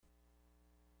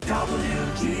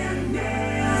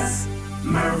WGNS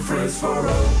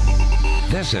Murfreesboro.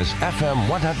 This is FM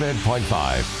 100.5,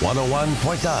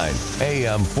 101.9,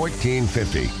 AM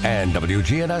 1450, and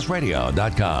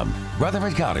WGNSradio.com.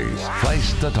 Rutherford County's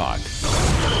place to talk.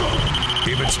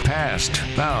 If it's passed,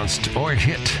 bounced, or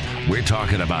hit, we're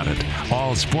talking about it.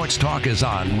 All sports talk is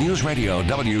on News Radio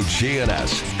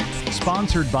WGNS.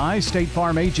 Sponsored by State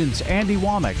Farm agents Andy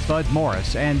Womack, Bud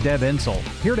Morris, and Deb Insel.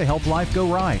 Here to help life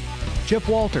go right. Chip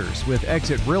Walters with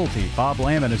Exit Realty, Bob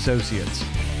Lamb and Associates.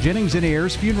 Jennings and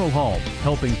Ayers Funeral Home,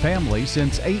 helping families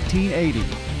since 1880.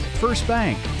 First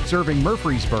Bank, serving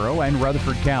Murfreesboro and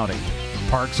Rutherford County.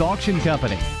 Parks Auction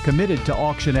Company, committed to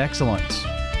auction excellence.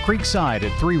 Creekside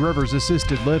at Three Rivers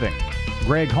Assisted Living.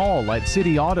 Greg Hall at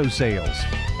City Auto Sales.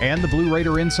 And the Blue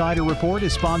Raider Insider Report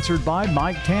is sponsored by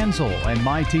Mike Tanzel and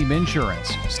My Team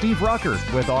Insurance, Steve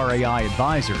Ruckert with RAI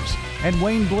Advisors, and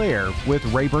Wayne Blair with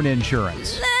Rayburn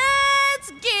Insurance.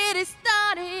 Let's get it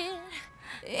started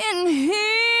in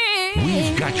here.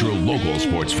 We've got your local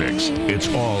sports fix.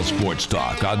 It's all sports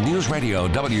talk on News Radio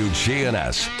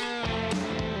WGNS.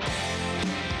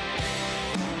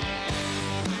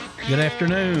 Good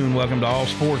afternoon. Welcome to All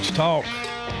Sports Talk,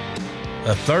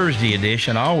 a Thursday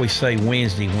edition. I always say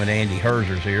Wednesday when Andy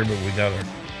Herzer's here, but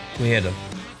we had to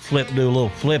do a little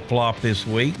flip flop this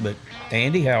week. But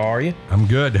Andy, how are you? I'm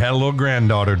good. Had a little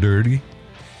granddaughter dirty,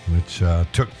 which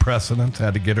took precedence.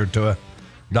 Had to get her to a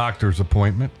doctor's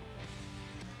appointment.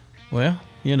 Well,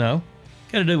 got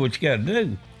to do what you got to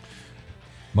do.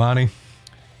 Bonnie,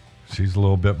 she's a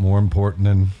little bit more important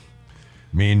than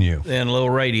me and you. And a little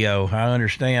radio. I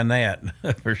understand that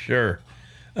for sure.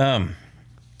 Well,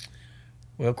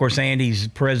 of course, Andy's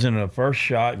president of First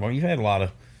Shot. Well, you've had a lot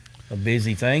of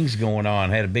busy things going on.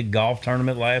 Had a big golf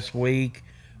tournament last week.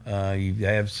 You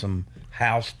have some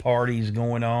house parties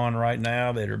going on right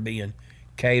now that are being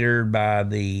catered by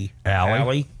the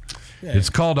Alley. Yeah.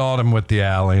 It's called Autumn with the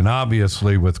Alley, and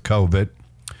obviously with COVID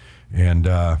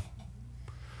and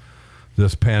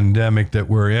this pandemic that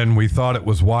we're in, we thought it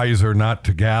was wiser not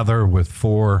to gather with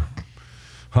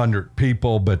 400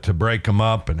 people, but to break them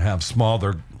up and have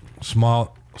smaller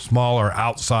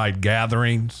outside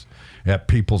gatherings at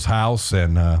people's house.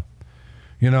 And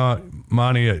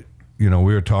Monty, we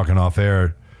were talking off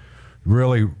air,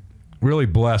 really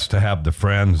blessed to have the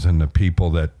friends and the people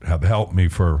that have helped me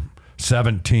for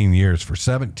 17 years. For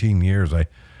 17 years,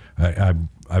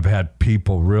 I've had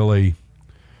people really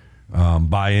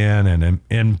buy in and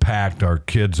impact our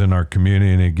kids in our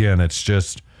community. And again, it's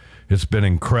been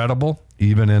incredible,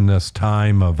 even in this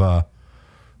time of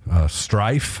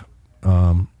strife.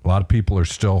 A lot of people are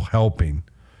still helping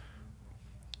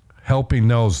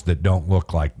those that don't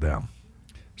look like them.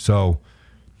 So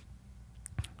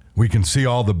we can see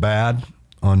all the bad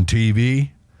on TV.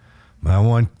 I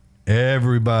want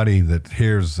everybody that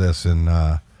hears this in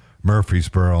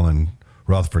Murfreesboro and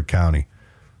Rutherford County,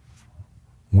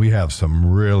 we have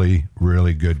some really,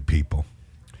 really good people.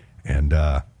 And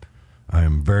I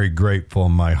am very grateful,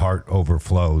 and my heart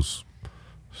overflows.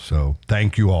 So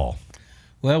thank you all.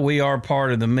 Well, we are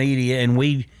part of the media, and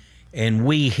we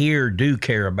here do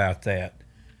care about that.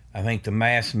 I think the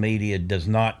mass media does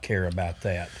not care about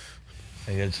that.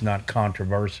 It's not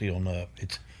controversial enough.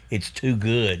 It's too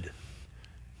good.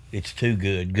 It's too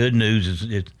good. Good news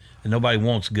is nobody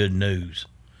wants good news.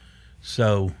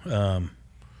 So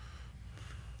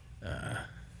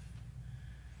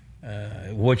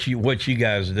what you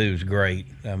guys do is great.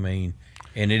 I mean,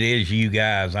 and it is you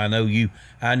guys. I know you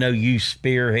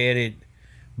spearhead it,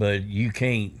 but you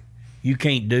can't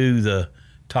do the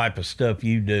type of stuff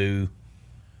you do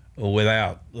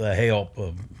without the help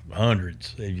of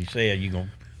hundreds. As you said,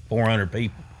 400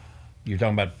 people. You're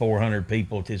talking about 400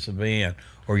 people at this event,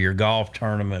 or your golf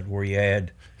tournament where you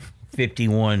had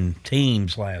 51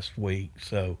 teams last week.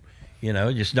 So,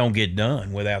 it just don't get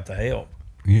done without the help.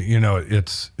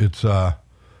 It's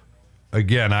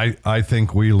again, I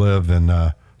think we live in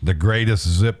the greatest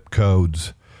zip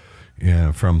codes,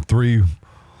 from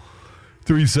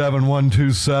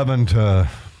 37127 to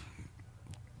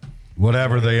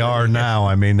whatever they are now.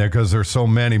 I mean, because there's so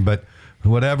many, but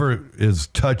whatever is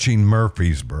touching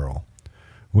Murfreesboro,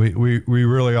 we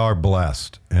really are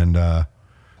blessed. And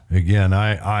again,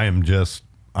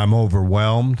 I'm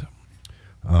overwhelmed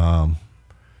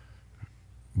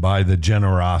by the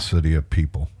generosity of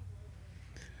people.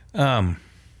 And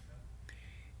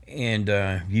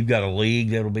you've got a league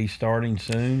that'll be starting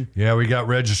soon? Yeah, we got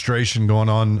registration going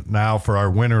on now for our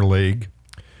winter league.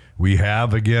 We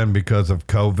have, again, because of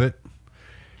COVID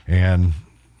and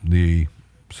the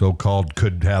so-called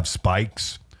could have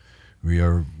spikes, we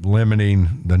are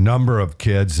limiting the number of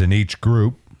kids in each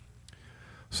group.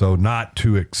 So not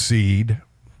to exceed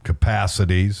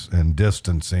capacities and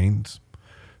distancings.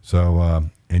 So,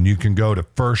 and you can go to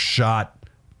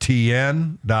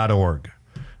firstshottn.org.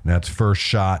 And that's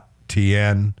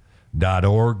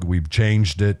firstshottn.org. We've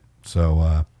changed it.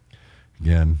 So,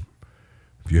 again,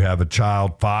 if you have a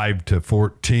child 5 to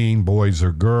 14, boys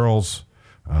or girls,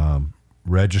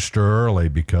 register early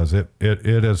because it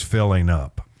is filling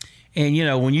up. And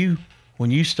when you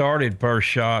started First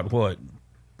Shot, what?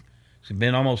 It's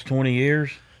been almost 20 years.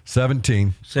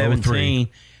 17. 17.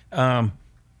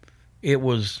 It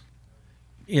was,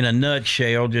 in a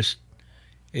nutshell,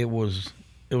 it was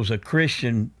a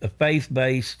Christian, a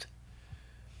faith-based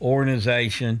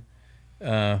organization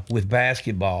with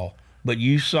basketball. But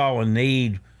you saw a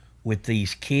need with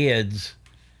these kids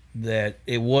that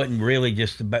it wasn't really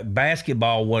just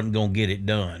basketball wasn't going to get it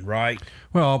done, right?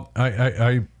 Well,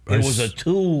 it was a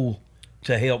tool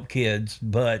to help kids,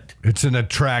 but it's an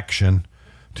attraction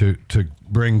to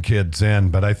bring kids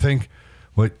in. But I think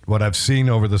what I've seen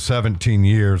over the 17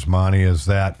 years, Monty, is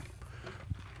that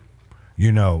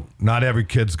not every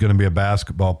kid's going to be a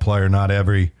basketball player. Not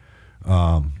every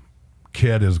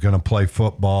kid is going to play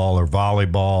football or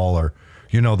volleyball or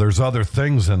there's other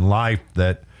things in life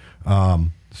that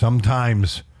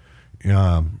sometimes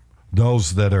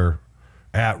those that are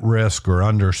at risk or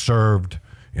underserved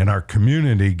in our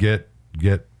community get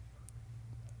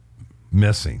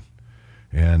missing.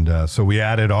 And so we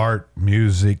added art,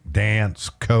 music, dance,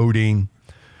 coding,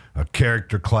 a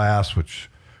character class, which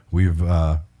we've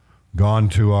gone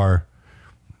to our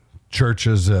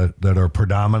churches that are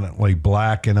predominantly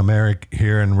black in America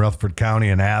here in Rutherford County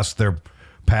and asked their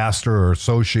pastor or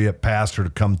associate pastor to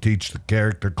come teach the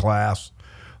character class.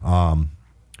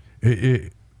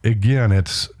 Again,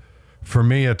 for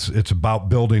me, it's about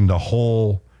building the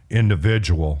whole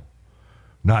individual,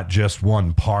 not just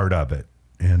one part of it.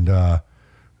 And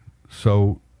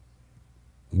so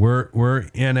we're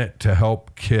in it to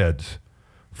help kids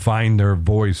find their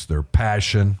voice, their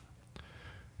passion,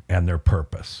 and their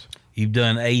purpose. You've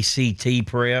done ACT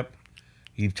prep.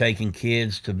 You've taken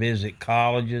kids to visit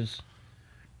colleges.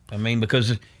 I mean,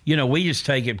 because, we just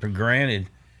take it for granted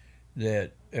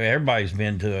that everybody's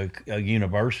been to a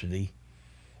university.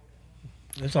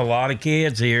 There's a lot of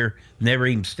kids here never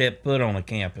even stepped foot on a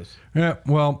campus. Yeah,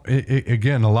 well,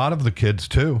 again, a lot of the kids,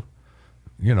 too,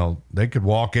 they could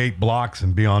walk 8 blocks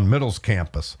and be on Middle's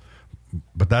campus.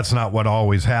 But that's not what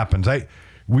always happens.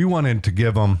 We wanted to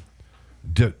give them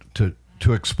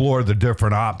to explore the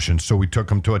different options, so we took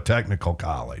them to a technical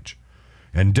college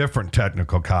and different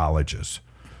technical colleges,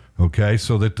 okay,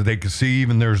 so that they could see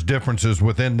even there's differences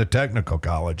within the technical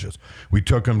colleges. We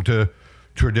took them to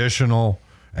traditional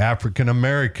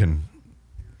African-American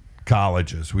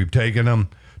colleges. We've taken them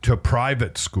to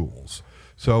private schools.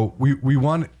 So we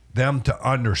want them to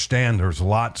understand there's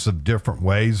lots of different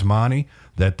ways, Monty,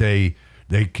 that they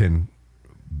can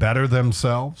better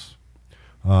themselves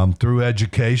through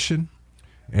education.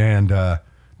 And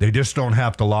they just don't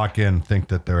have to lock in and think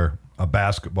that they're a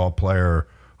basketball player or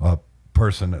a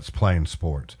person that's playing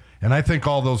sports. And I think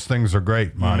all those things are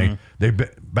great, Monty.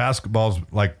 Mm-hmm. Basketballs,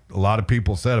 like a lot of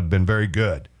people said, have been very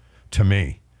good to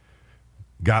me.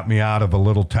 Got me out of a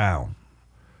little town.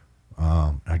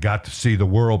 I got to see the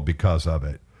world because of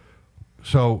it.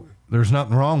 So there's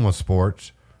nothing wrong with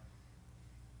sports,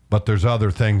 but there's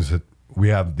other things that we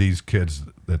have these kids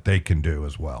that they can do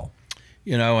as well.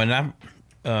 And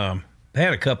I've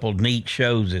had a couple of neat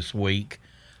shows this week.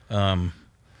 I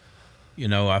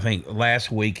think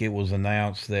last week it was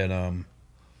announced that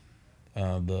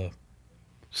the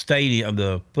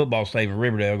football stadium in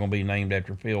Riverdale is going to be named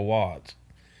after Phil Watts.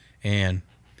 And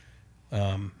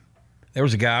there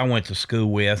was a guy I went to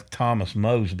school with, Thomas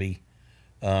Mosby,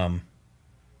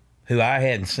 who I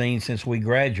hadn't seen since we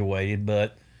graduated,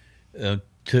 but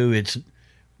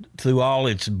through all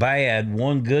its bad,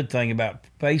 one good thing about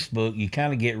Facebook, you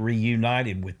kind of get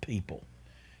reunited with people.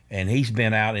 And he's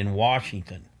been out in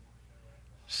Washington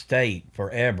State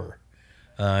forever.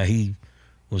 He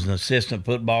was an assistant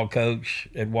football coach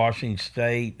at Washington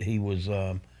State. He was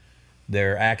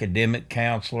their academic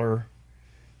counselor.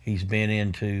 He's been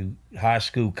into high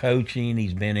school coaching.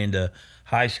 He's been into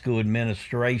high school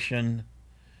administration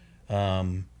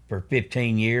for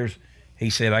 15 years. He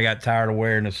said, I got tired of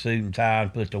wearing a suit and tie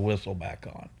and put the whistle back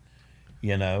on,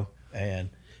 and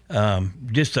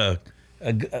just a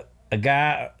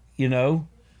guy,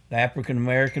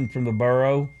 African-American from the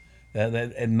borough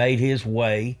that made his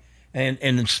way,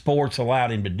 and sports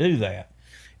allowed him to do that.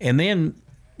 And then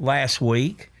last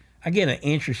week, I get an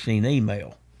interesting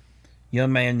email.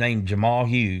 Young man named Jamal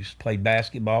Hughes, played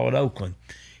basketball at Oakland.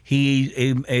 he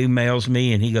emails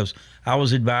me and he goes, I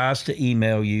was advised to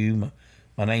email you.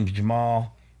 My name's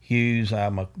Jamal Hughes.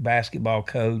 I'm a basketball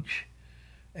coach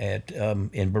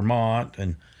in Vermont,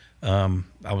 and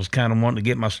I was kind of wanting to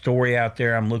get my story out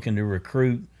there. I'm looking to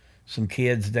recruit some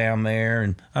kids down there.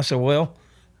 And I said, well,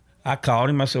 I called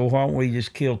him. I said, well, why don't we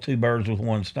just kill two birds with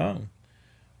one stone?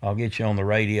 I'll get you on the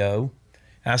radio.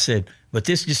 I said, but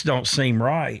this just don't seem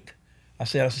right. I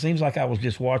said, it seems like I was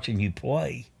just watching you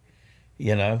play,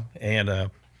 you know. And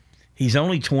he's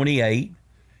only 28,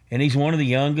 and he's one of the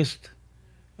youngest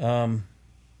men's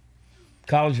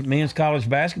college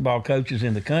basketball coaches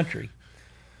in the country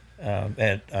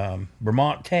at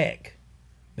Vermont Tech.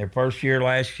 Their first year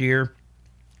last year,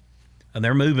 and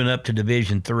they're moving up to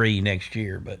Division III next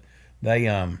year. But they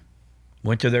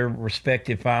went to their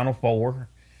respective Final Four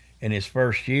in his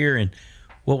first year. And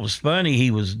what was funny, he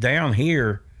was down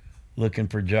here looking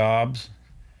for jobs,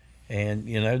 and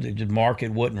you know the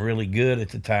market wasn't really good at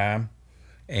the time,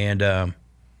 and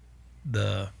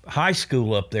the high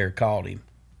school up there called him.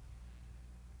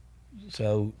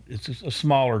 So it's a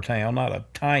smaller town, not a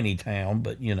tiny town,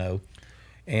 but you know,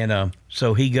 and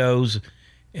so he goes,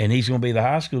 and he's going to be the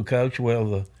high school coach. Well,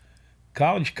 the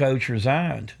college coach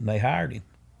resigned, and they hired him,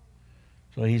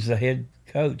 so he's the head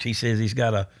coach. He says he's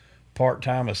got a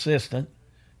part-time assistant.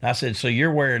 I said, so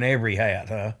you're wearing every hat,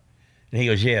 huh? And he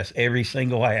goes, yes, every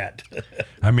single hat.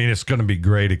 I mean, it's going to be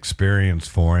great experience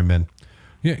for him. And,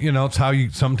 you know, it's how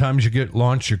you sometimes you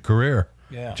launch your career.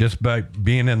 Yeah. Just by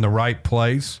being in the right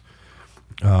place.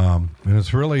 And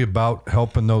it's really about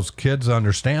helping those kids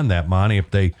understand that, Monty. If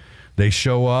they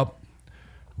show up,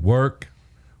 work,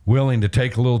 willing to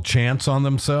take a little chance on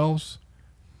themselves.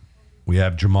 We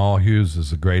have Jamal Hughes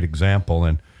as a great example.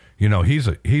 And, you know, he's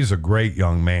a great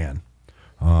young man.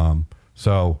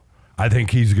 So I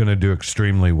think he's going to do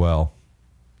extremely well.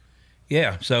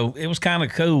 Yeah, so it was kind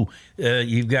of cool.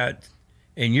 You've got,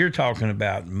 and you're talking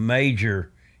about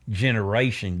major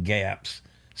generation gaps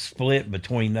split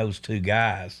between those two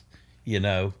guys, you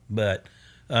know. But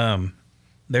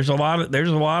there's a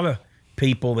lot of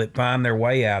people that find their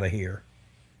way out of here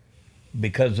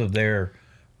because of their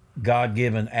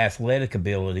God-given athletic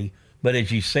ability. But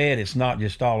as you said, it's not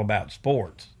just all about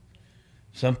sports.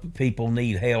 Some people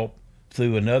need help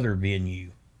through another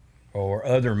venue or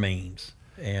other means,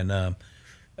 and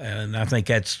I think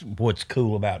that's what's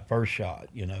cool about First Shot.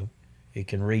 You know, it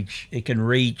can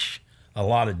reach a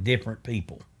lot of different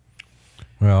people.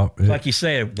 Well, like you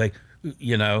said,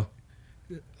 you know,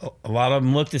 a lot of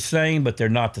them look the same, but they're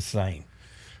not the same.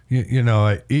 You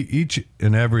know, each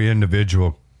and every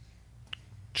individual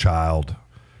child,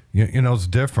 you know, is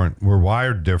different. We're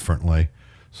wired differently,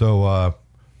 so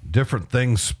different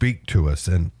things speak to us.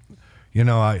 And you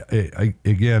know, I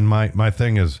again, my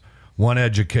thing is one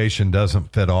education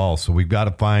doesn't fit all. So we've got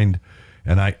to find,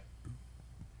 and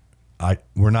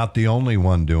we're not the only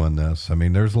one doing this. I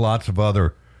mean, there's lots of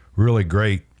other really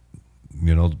great,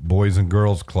 you know, Boys and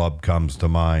Girls Club comes to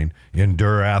mind,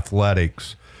 Endure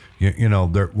Athletics. You know,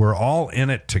 we're all in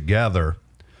it together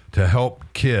to help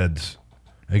kids.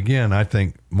 Again, I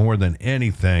think more than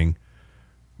anything,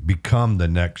 become the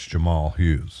next Jamal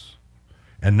Hughes.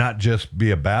 And not just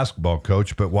be a basketball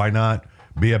coach, but why not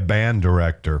be a band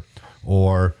director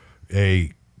or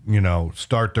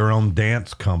start their own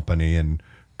dance company and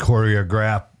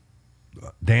choreograph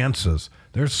dances.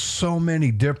 There's so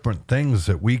many different things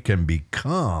that we can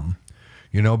become,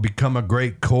 you know, become a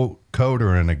great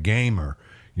coder and a gamer.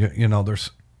 You know,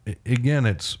 there's, again,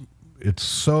 it's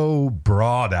so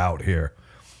broad out here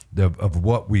of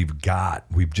what we've got.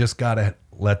 We've just got to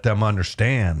let them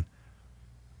understand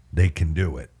they can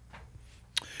do it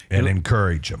and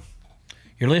encourage them.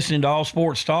 You're listening to All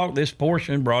Sports Talk. This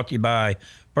portion brought to you by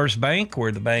First Bank,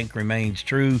 where the bank remains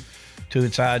true to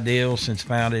its ideals since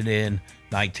founded in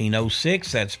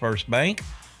 1906. That's First Bank.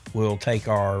 We'll take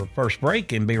our first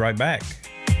break and be right back.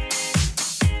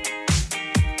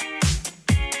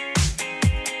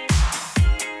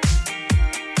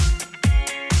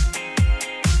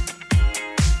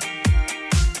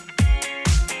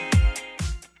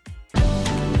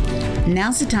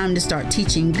 Now's the time to start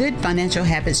teaching good financial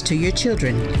habits to your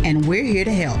children, and we're here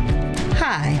to help.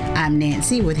 Hi, I'm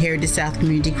Nancy with Heritage South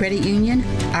Community Credit Union.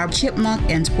 Our Chipmunk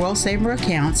and Squirrel Saver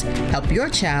accounts help your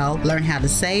child learn how to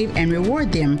save and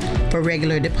reward them for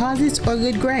regular deposits or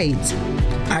good grades.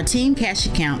 Our Teen Cash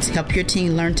accounts help your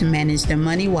teen learn to manage their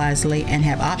money wisely and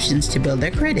have options to build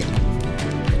their credit.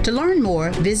 To learn more,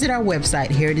 visit our website,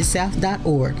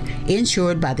 heritagesouth.org,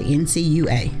 insured by the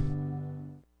NCUA.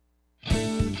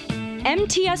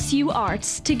 MTSU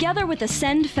Arts, together with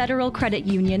Ascend Federal Credit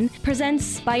Union,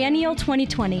 presents Biennial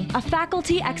 2020, a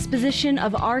faculty exposition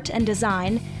of art and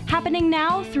design, happening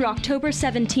now through October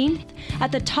 17th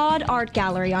at the Todd Art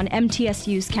Gallery on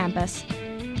MTSU's campus.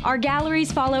 Our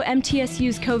galleries follow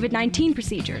MTSU's COVID-19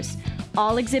 procedures.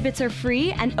 All exhibits are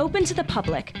free and open to the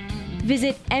public.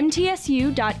 Visit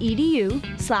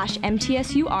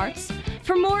mtsu.edu/mtsuarts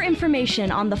for more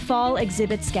information on the fall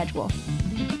exhibit schedule.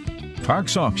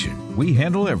 Parks Auction. We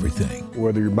handle everything.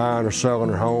 Whether you're buying or selling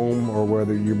a home or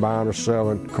whether you're buying or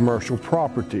selling commercial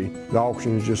property, the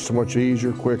auction is just so much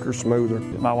easier, quicker, smoother.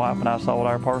 My wife and I sold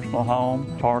our personal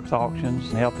home. Parks Auctions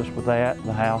helped us with that.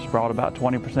 The house brought about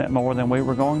 20% more than we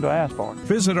were going to ask for.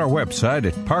 Visit our website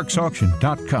at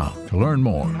parksauction.com to learn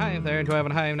more. Hey, if they're into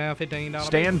having a home now, $15.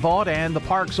 Stan Vaught and the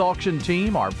Parks Auction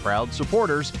team are proud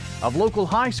supporters of local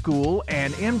high school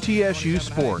and MTSU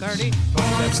sports.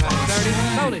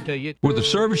 Sold it to you. With the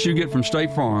service you get from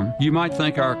State Farm, you might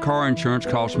think our car insurance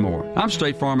costs more. I'm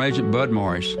State Farm Agent Bud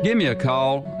Morris. Give me a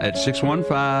call at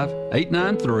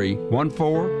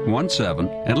 615-893-1417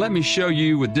 and let me show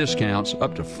you with discounts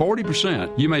up to 40%.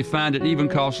 You may find it even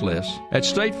costs less. At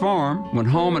State Farm, when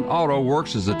home and auto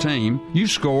works as a team, you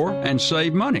score and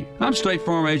save money. I'm State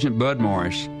Farm Agent Bud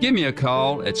Morris. Give me a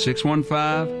call at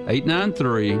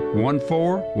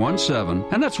 615-893-1417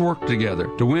 and let's work together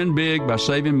to win big by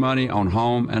saving money on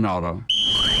home and auto.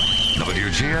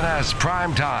 WGNS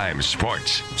Primetime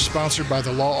Sports. Sponsored by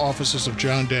the law offices of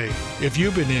John Day. If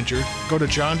you've been injured, go to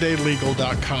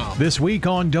johndaylegal.com. This week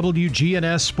on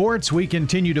WGNS Sports, we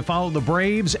continue to follow the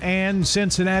Braves and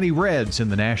Cincinnati Reds in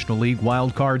the National League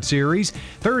Wild Card Series.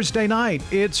 Thursday night,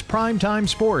 it's Primetime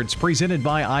Sports presented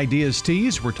by Ideas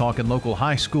Tees. We're talking local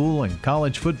high school and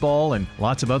college football and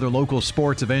lots of other local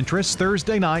sports of interest.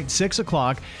 Thursday night, 6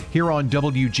 o'clock, here on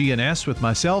WGNS with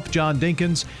myself, John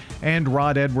Dinkins, and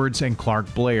Rod Edwards and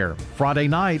Clark Blair. Friday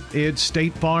night, it's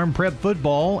State Farm Prep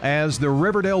Football as the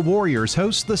Riverdale Warriors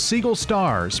host the Siegel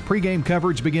Stars. Pre-game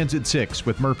coverage begins at 6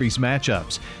 with Murphy's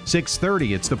matchups.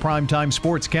 6:30, it's the Primetime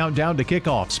Sports Countdown to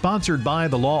Kickoff, sponsored by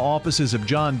the law offices of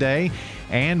John Day.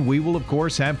 And we will, of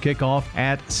course, have kickoff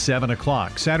at 7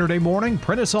 o'clock. Saturday morning,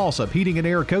 Prentice Alsop Heating and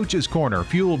Air Coaches Corner,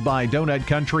 fueled by Donut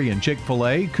Country and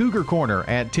Chick-fil-A. Cougar Corner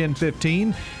at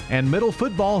 10:15. And Middle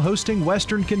Football hosting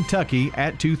Western Kentucky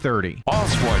at 2:30. All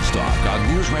sports talk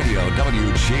on News Radio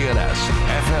WGNS,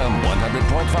 FM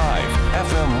 100.5,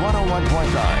 FM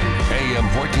 101.9, AM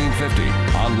 1450,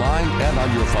 online and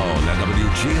on your phone at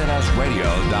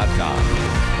WGNSradio.com.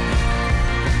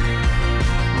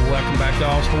 Welcome back to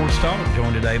All Sports Talk. I'm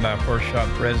joined today by First Shot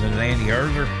President Andy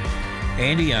Herzer.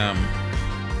 Andy,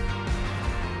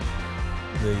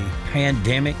 the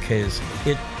pandemic has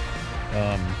hit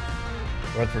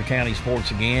Rutherford County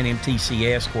sports again.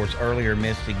 MTCS, of course, earlier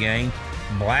missed a game.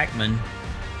 Blackman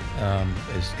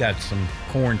has got some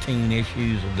quarantine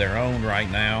issues of their own right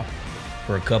now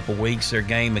for a couple weeks. Their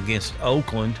game against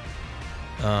Oakland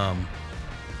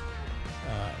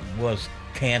was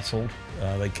canceled.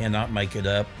 They cannot make it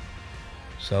up.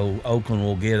 So Oakland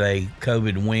will get a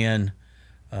COVID win.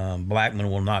 Blackman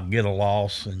will not get a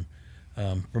loss. And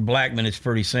for Blackman, it's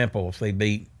pretty simple. If they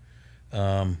beat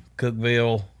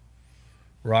Cookeville,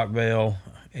 Rockville,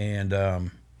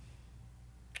 and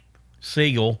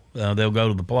Siegel, they'll go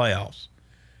to the playoffs.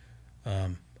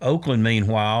 Oakland,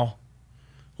 meanwhile,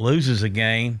 loses a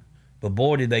game, but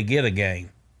boy, did they get a game.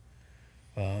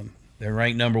 They're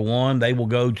ranked number 1. They will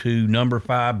go to number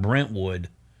 5 Brentwood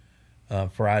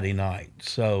Friday night.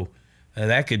 So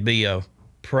that could be a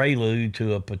prelude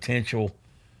to a potential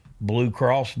Blue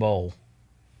Cross Bowl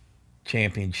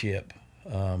championship.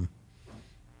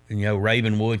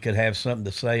 Ravenwood could have something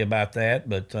to say about that,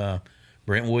 but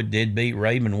Brentwood did beat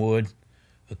Ravenwood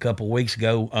a couple weeks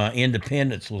ago.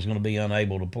 Independence was going to be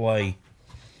unable to play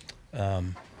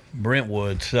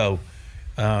Brentwood. So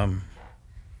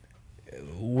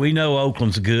we know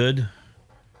Oakland's good.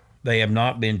 They have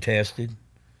not been tested.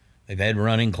 They've had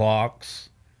running clocks.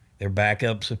 Their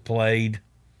backups have played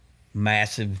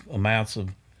massive amounts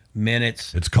of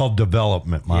minutes. It's called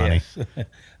development, Monty. Yes.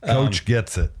 Coach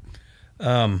gets it.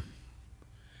 They're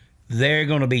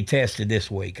going to be tested this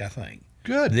week, I think.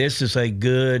 Good. This is a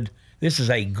great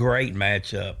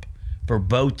matchup for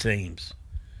both teams.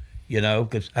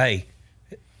 Because, hey,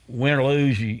 win or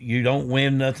lose, you don't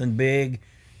win nothing big.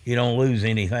 You don't lose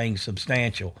anything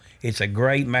substantial. It's a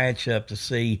great matchup to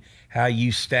see how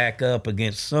you stack up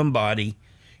against somebody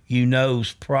you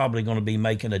know's probably going to be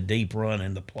making a deep run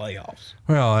in the playoffs.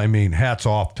 Well, I mean, hats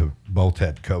off to both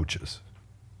head coaches.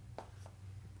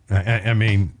 I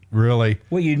mean, really.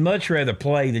 Well, you'd much rather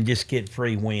play than just get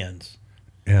free wins.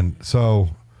 And so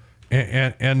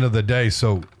End of the day,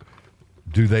 so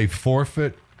do they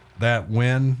forfeit that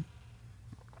win,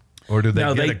 or do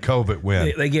they get a COVID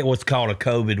win? They get what's called a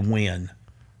COVID win.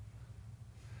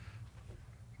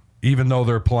 Even though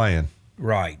they're playing.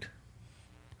 Right.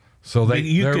 So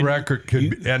their record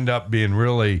could end up being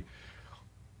really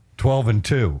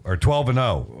 12-2 or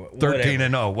 12-0,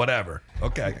 13-0, whatever.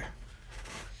 Okay.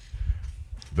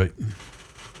 But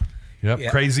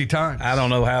crazy times. I don't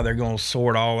know how they're going to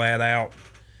sort all that out.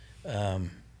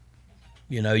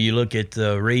 You look at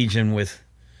the region with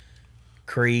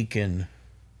Creek and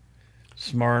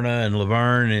Smyrna and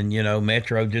Laverne, and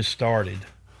Metro just started.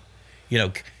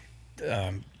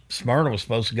 Smyrna was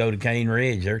supposed to go to Cane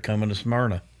Ridge. They're coming to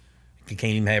Smyrna. You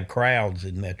can't even have crowds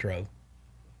in Metro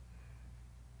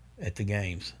at the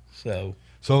games. So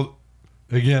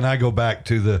again, I go back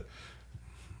to the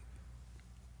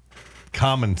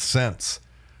common sense.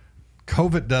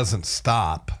 COVID doesn't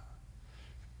stop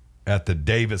at the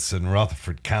Davis and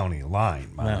Rutherford County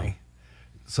line, Monty. No.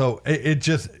 So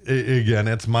again,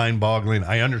 it's mind-boggling.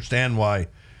 I understand why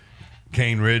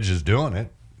Cane Ridge is doing it.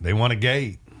 They want a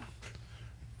gate,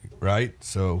 right?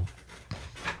 So,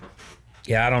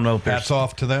 yeah, I don't know if hats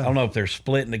off to them. I don't know if they're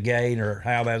splitting the gate or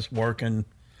how that's working,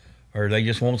 or they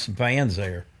just want some fans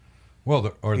there.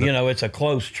 Well, it's a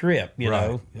close trip. You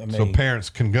know, so parents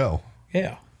can go.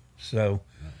 Yeah. So,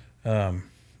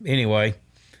 anyway,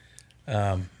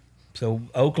 so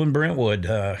Oakland Brentwood,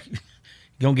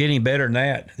 gonna get any better than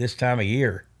that this time of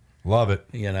year. Love it.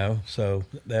 So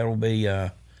that'll be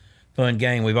a fun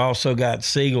game. We've also got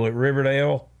Siegel at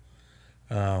Riverdale,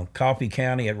 Coffee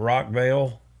County at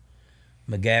Rockvale,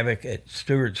 McGavock at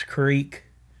Stewart's Creek.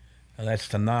 That's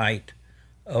tonight.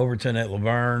 Overton at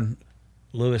Laverne,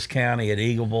 Lewis County at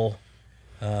Eagleville,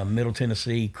 Middle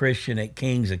Tennessee Christian at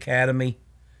Kings Academy.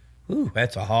 Ooh,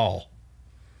 that's a haul.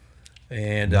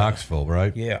 And Knoxville,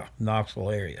 right? Yeah,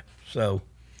 Knoxville area. So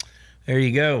there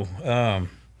you go.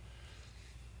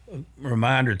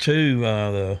 Reminder too,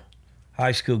 the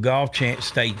high school golf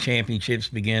state championships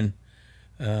begin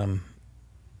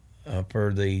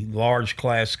for the large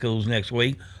class schools next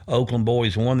week. Oakland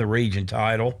boys won the region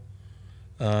title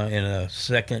in a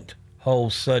second hole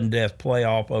sudden death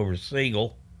playoff over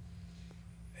Siegel.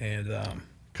 And a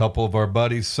couple of our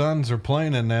buddies' sons are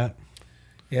playing in that.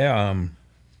 Yeah,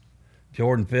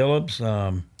 Jordan Phillips,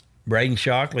 Braden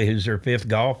Shockley, who's their fifth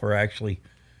golfer, actually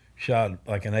shot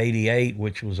like an 88,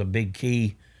 which was a big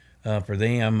key for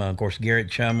them. Of course,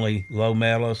 Garrett Chumley, low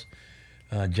medalist.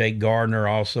 Jake Gardner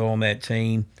also on that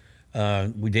team.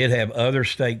 We did have other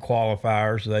state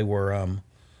qualifiers. They were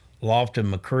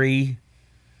Lofton McCree,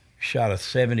 shot a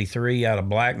 73 out of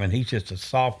Blackman. He's just a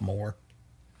sophomore.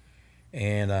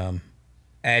 And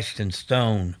Ashton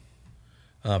Stone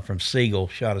from Siegel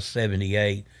shot a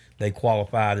 78. They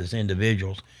qualified as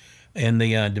individuals. And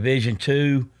the Division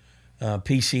II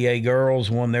PCA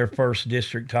girls won their first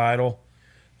district title.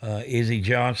 Izzy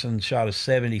Johnson shot a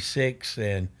 76,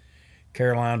 and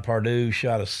Caroline Pardue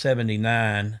shot a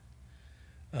 79.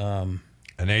 An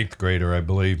eighth grader, I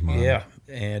believe. Mom. Yeah,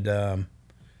 and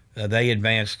they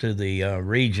advanced to the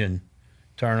region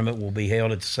tournament. Will be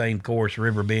held at the same course,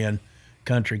 Riverbend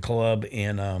Country Club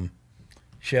in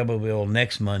Shelbyville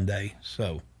next Monday.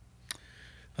 So,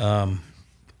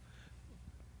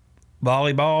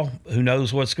 volleyball, who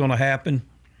knows what's going to happen?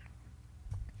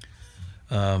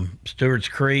 Stewart's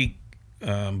Creek,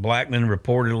 Blackman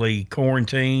reportedly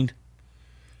quarantined.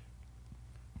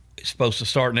 It's supposed to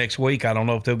start next week. I don't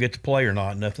know if they'll get to play or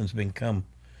not. Nothing's been come.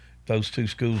 Those two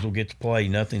schools will get to play.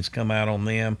 Nothing's come out on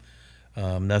them.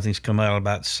 Nothing's come out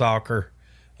about soccer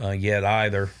yet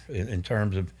either in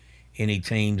terms of any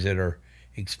teams that are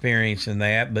experiencing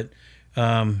that. But,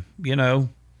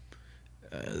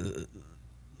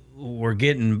 we're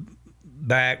getting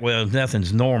back. Well,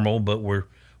 nothing's normal, but we're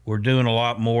doing a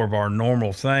lot more of our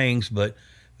normal things. But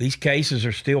these cases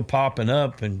are still popping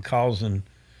up and causing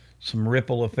some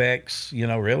ripple effects,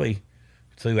 really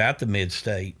throughout the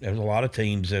mid-state. There's a lot of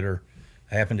teams that are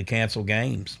having to cancel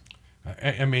games.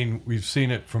 I mean, we've seen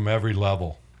it from every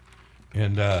level.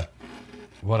 And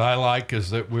what I like is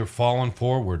that we're falling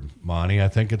forward, Monty. I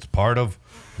think it's part of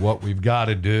what we've got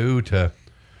to do to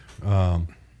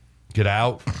get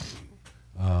out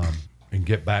and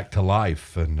get back to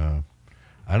life. And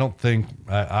I don't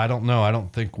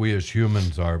think we as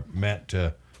humans are meant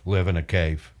to live in a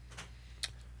cave.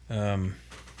 And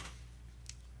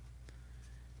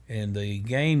the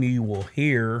game you will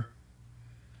hear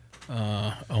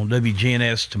on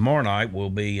WGNS tomorrow night will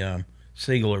be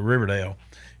Siegel at Riverdale.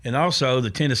 And also the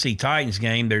Tennessee Titans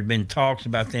game, there had been talks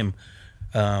about them.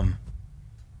 We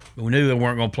knew they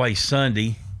weren't going to play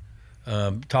Sunday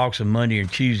talks on Monday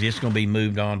and Tuesday. It's going to be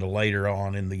moved on to later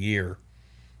on in the year.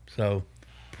 So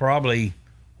probably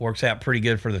works out pretty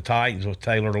good for the Titans with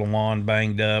Taylor Lewan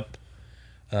banged up.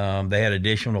 They had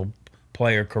additional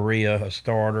player, Correa, a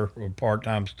starter, or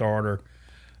part-time starter,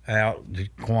 out.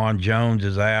 Quan Jones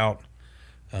is out.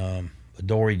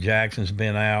 Dory Jackson's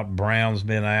been out. Brown's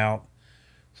been out.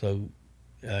 So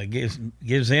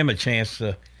gives them a chance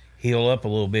to heal up a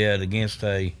little bit against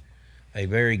a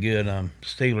very good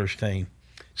Steelers team.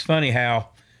 It's funny how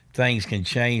things can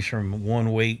change from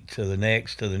one week to the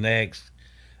next to the next.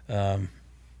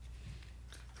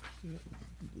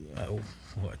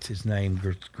 What's his name?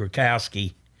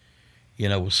 Gronkowski,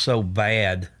 was so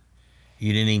bad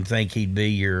you didn't even think he'd be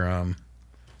your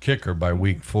kicker by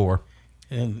week 4.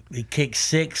 And he kicked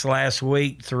 6 last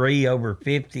week, 3 over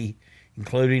 50,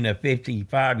 including a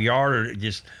 55-yarder that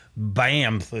just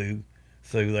bam through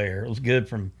there. It was good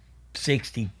from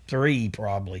 63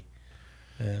 probably.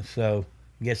 So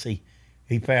I guess he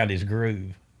found his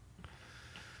groove.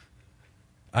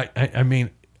 I mean,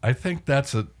 I think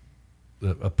that's a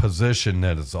position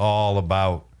that is all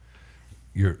about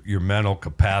your mental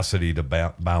capacity to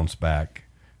bounce back.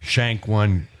 Shank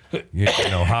one,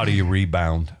 how do you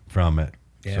rebound from it?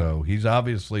 Yeah. So he's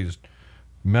obviously a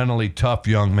mentally tough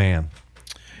young man.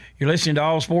 You're listening to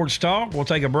All Sports Talk. We'll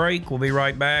take a break. We'll be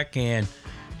right back, and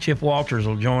Chip Walters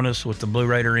will join us with the Blue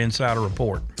Raider Insider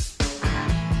Report.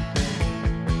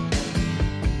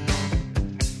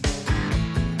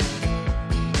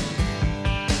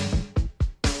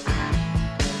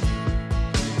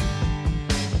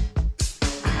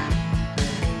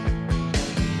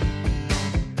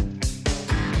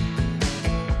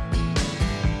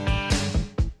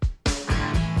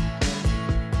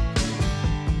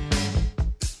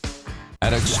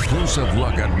 An exclusive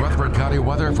look at Rutherford County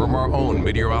weather from our own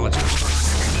meteorologist.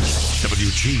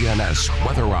 WGNS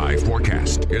Weather Eye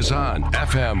forecast is on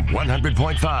FM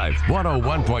 100.5,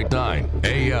 101.9,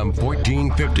 AM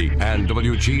 1450, and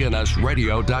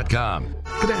WGNSradio.com.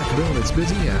 Good afternoon. It's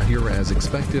busy out here as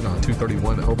expected on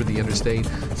 231 over the interstate.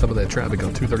 Some of that traffic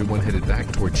on 231 headed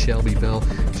back toward Shelbyville.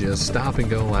 Just stop and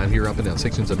go out here up and down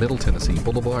sections of Middle Tennessee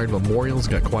Boulevard. Memorial's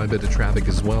got quite a bit of traffic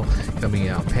as well coming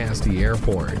out past the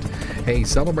airport. Hey,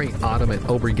 celebrate autumn at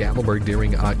Ober-Gatlinburg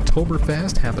during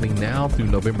Oktoberfest happening now through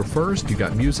November 1st. You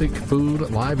got music, food,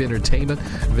 live entertainment.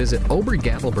 Visit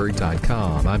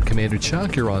Obergatlinburg.com. I'm Commander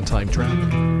Chuck. You're on time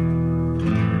traffic.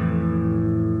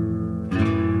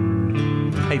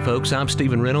 Hey folks, I'm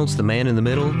Stephen Reynolds, the man in the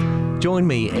middle. Join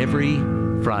me every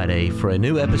Friday for a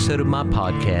new episode of my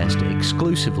podcast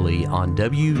exclusively on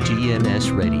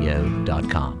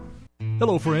WGNSradio.com.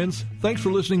 Hello friends, thanks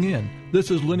for listening in.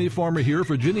 This is Lenny Farmer here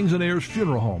for Jennings & Ayers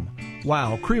Funeral Home.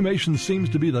 Wow, cremation seems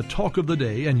to be the talk of the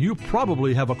day, and you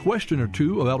probably have a question or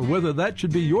two about whether that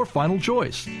should be your final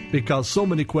choice, because so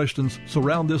many questions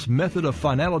surround this method of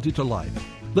finality to life.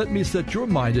 Let me set your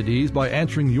mind at ease by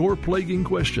answering your plaguing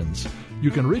questions.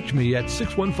 You can reach me at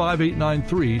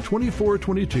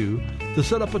 615-893-2422 to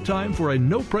set up a time for a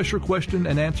no-pressure question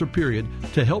and answer period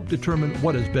to help determine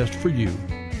what is best for you.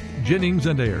 Jennings &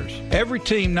 Ayers. Every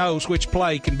team knows which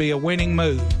play can be a winning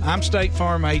move. I'm State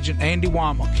Farm Agent Andy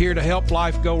Womack, here to help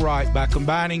life go right by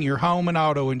combining your home and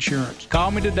auto insurance.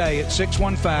 Call me today at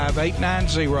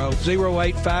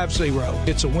 615-890-0850.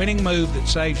 It's a winning move that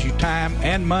saves you time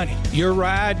and money. Your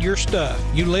ride, your stuff.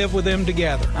 You live with them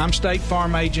together. I'm State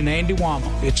Farm Agent Andy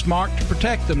Womack. It's smart to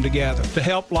protect them together to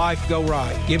help life go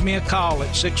right. Give me a call at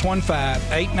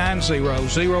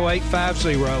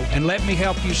 615-890-0850 and let me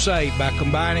help you save by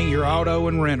combining your auto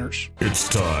and renters. It's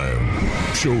time.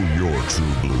 Show your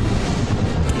true blue.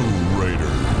 Blue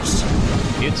Raiders.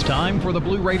 It's time for the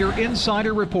Blue Raider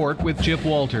Insider Report with Chip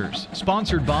Walters,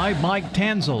 sponsored by Mike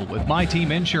Tanzel with My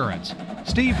Team Insurance,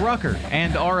 Steve Rucker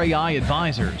and RAI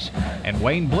Advisors, and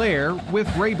Wayne Blair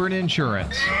with Rayburn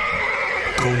Insurance.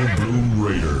 Go Blue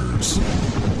Raiders.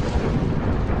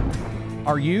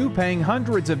 Are you paying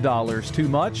hundreds of dollars too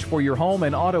much for your home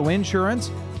and auto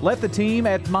insurance? Let the team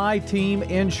at My Team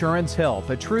Insurance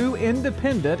help, a true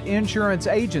independent insurance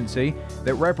agency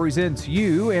that represents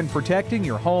you in protecting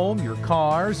your home, your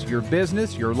cars, your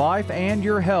business, your life, and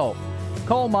your health.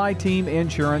 Call My Team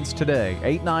Insurance today,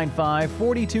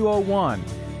 895-4201.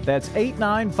 That's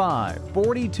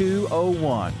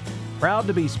 895-4201. Proud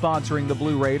to be sponsoring the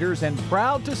Blue Raiders and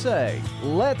proud to say,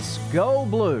 let's go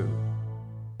Blue.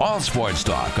 All Sports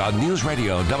Talk on News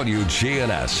Radio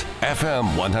WGNS,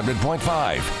 FM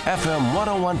 100.5, FM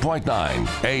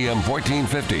 101.9, AM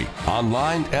 1450,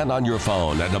 online and on your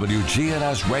phone at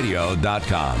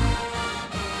WGNSradio.com.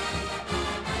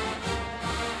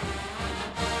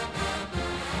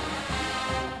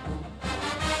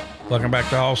 Welcome back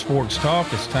to All Sports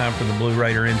Talk. It's time for the Blue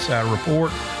Raider Insider Report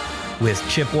with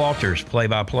Chip Walters,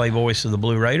 play-by-play voice of the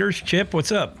Blue Raiders. Chip,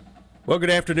 what's up? Well, good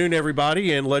afternoon,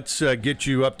 everybody, and let's get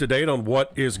you up to date on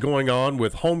what is going on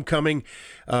with homecoming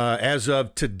as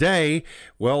of today.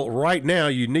 Well, right now,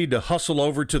 you need to hustle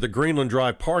over to the Greenland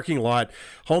Drive parking lot.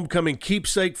 Homecoming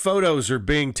keepsake photos are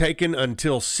being taken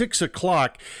until 6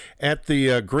 o'clock at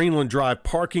the Greenland Drive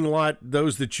parking lot.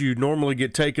 Those that you normally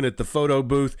get taken at the photo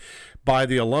booth by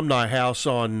the Alumni House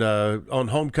on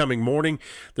homecoming morning.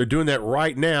 They're doing that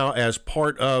right now as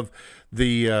part of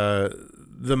the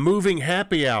moving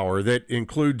happy hour that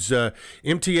includes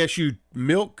MTSU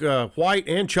milk, white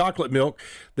and chocolate milk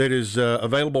that is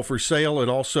available for sale, and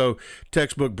also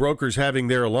Textbook Brokers having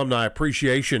their Alumni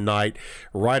Appreciation Night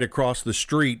right across the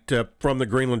street from the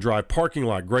Greenland Drive parking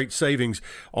lot. Great savings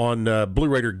on Blue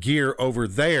Raider gear over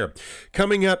there.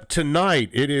 Coming up tonight,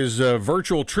 it is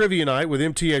virtual trivia night with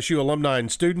MTSU alumni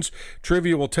and students.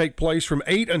 Trivia will take place from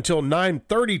 8 until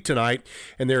 9:30 tonight,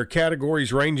 and there are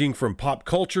categories ranging from pop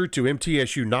culture to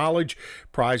MTSU knowledge.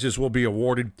 Prizes will be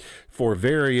awarded for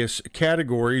various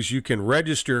categories. You can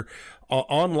register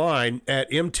online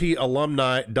at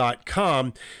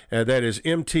mtalumni.com. That is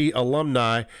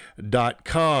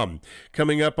mtalumni.com.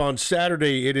 Coming up on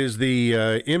Saturday, it is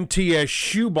the MTS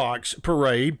Shoebox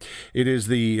Parade. It is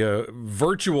the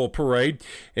virtual parade,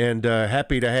 and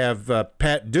happy to have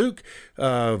Pat Duke,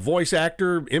 voice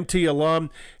actor, MT alum,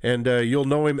 and you'll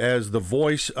know him as the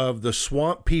voice of the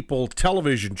Swamp People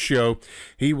television show.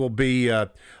 He will be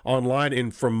online,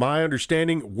 and from my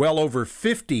understanding, well over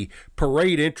 50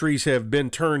 parade entries have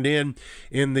been turned in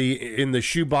the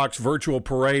Shoebox virtual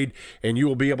parade, and you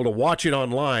will be able to watch it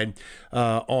online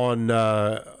on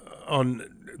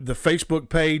the Facebook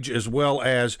page as well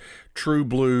as True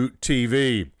Blue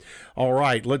TV. All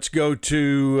right, let's go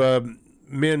to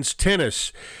men's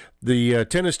tennis. The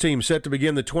tennis team set to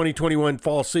begin the 2021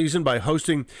 fall season by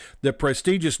hosting the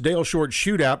prestigious Dale Short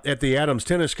Shootout at the Adams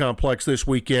Tennis Complex this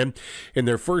weekend. In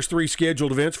their first 3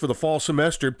 scheduled events for the fall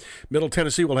semester, Middle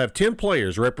Tennessee will have 10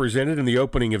 players represented in the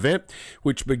opening event,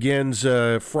 which begins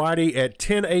Friday at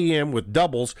 10 a.m. with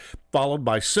doubles, followed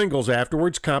by singles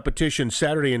afterwards. Competition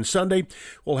Saturday and Sunday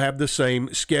will have the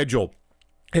same schedule.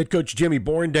 Head coach Jimmy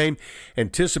Borendame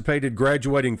anticipated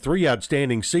graduating 3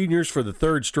 outstanding seniors for the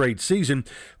 3rd straight season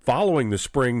following the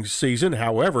spring season.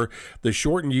 However, the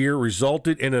shortened year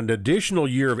resulted in an additional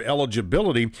year of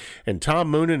eligibility, and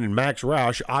Tom Moonen and Max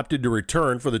Roush opted to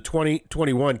return for the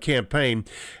 2021 campaign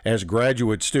as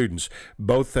graduate students.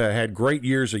 Both had great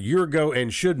years a year ago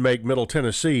and should make Middle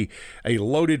Tennessee a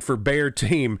loaded for bear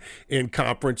team in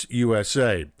Conference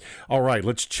USA. All right,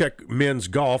 let's check men's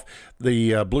golf.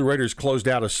 The Blue Raiders closed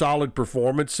out a solid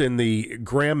performance in the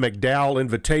Graham McDowell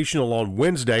Invitational on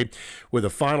Wednesday with a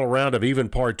final round of even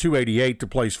par 288 to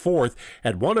place 4th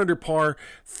at 1 under par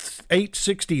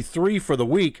 863 for the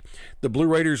week. The Blue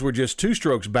Raiders were just 2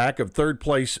 strokes back of 3rd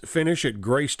place finish at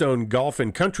Greystone Golf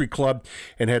and Country Club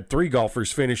and had 3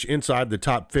 golfers finish inside the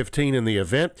top 15 in the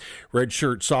event.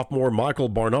 Redshirt sophomore Michael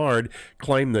Barnard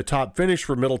claimed the top finish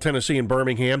for Middle Tennessee in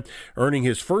Birmingham, earning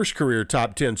his first career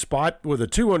top 10 spot with a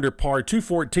 2 under par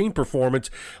 214 performance,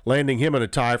 landing him in a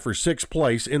tie for 6th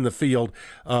place in the field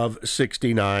of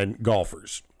 69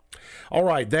 golfers. All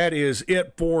right, that is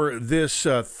it for this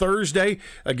Thursday.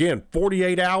 Again,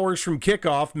 48 hours from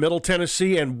kickoff, Middle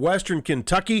Tennessee and Western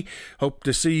Kentucky. Hope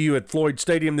to see you at Floyd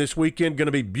Stadium this weekend. Going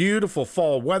to be beautiful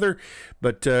fall weather,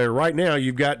 but right now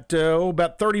you've got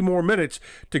about 30 more minutes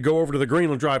to go over to the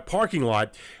Greenland Drive parking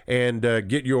lot and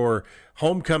get your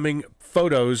homecoming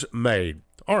photos made.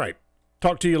 All right,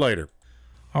 talk to you later.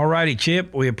 All righty,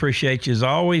 Chip, we appreciate you as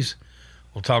always.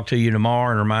 We'll talk to you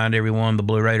tomorrow and remind everyone the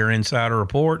Blue Raider Insider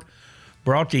Report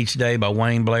brought to you each day by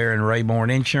Wayne Blair and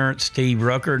Rayborn Insurance, Steve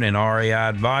Ruckert and RAI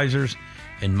Advisors,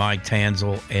 and Mike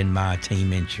Tanzel and My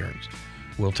Team Insurance.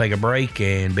 We'll take a break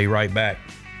and be right back.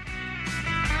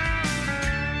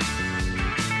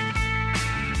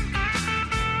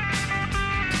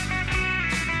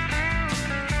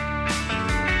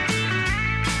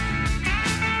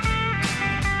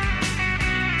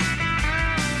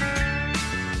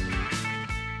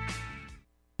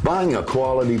 Buying a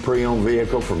quality pre-owned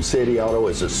vehicle from City Auto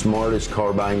is the smartest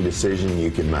car buying decision you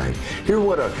can make. Hear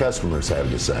what our customers have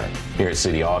to say. Here at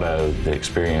City Auto, the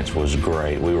experience was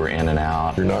great. We were in and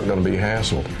out. You're not going to be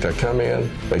hassled. They come in,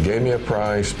 they gave me a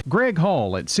price. Greg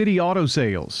Hall at City Auto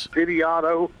Sales. City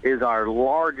Auto is our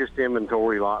largest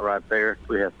inventory lot right there.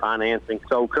 We have financing.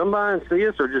 So come by and see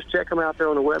us or just check them out there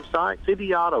on the website,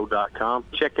 cityauto.com.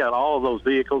 Check out all of those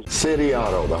vehicles. City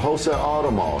Auto, the wholesale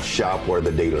auto mall. Shop where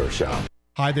the dealers shop.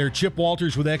 Hi there, Chip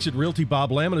Walters with Exit Realty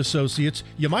Bob Lamb & Associates.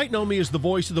 You might know me as the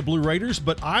voice of the Blue Raiders,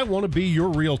 but I want to be your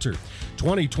realtor.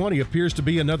 2020 appears to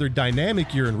be another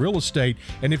dynamic year in real estate,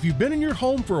 and if you've been in your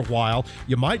home for a while,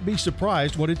 you might be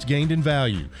surprised what it's gained in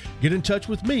value. Get in touch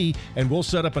with me, and we'll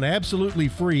set up an absolutely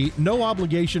free,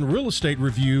 no-obligation real estate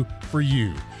review for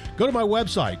you. Go to my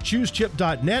website,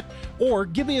 choosechip.net, or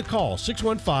give me a call,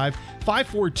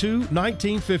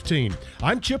 615-542-1915.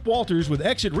 I'm Chip Walters with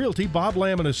Exit Realty Bob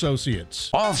Lamb &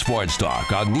 Associates. All sports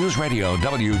talk on News Radio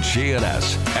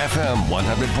WGNS, FM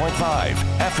 100.5,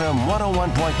 FM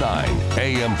 101.9,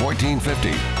 AM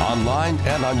 1450, online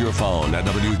and on your phone at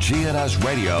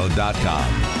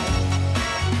WGNSradio.com.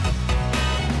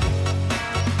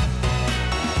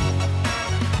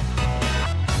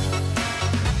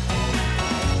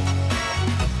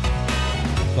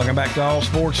 Welcome back to All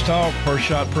Sports Talk. First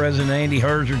Shot President Andy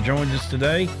Herzer joins us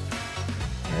today. All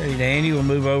right, Andy, we'll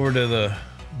move over to the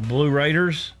Blue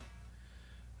Raiders.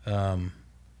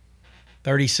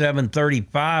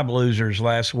 37-35 losers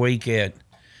last week at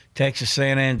Texas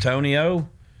San Antonio.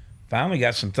 Finally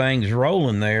got some things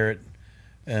rolling there,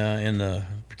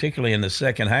 particularly in the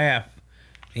second half.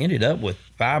 Ended up with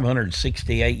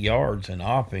 568 yards in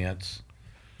offense.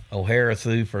 O'Hara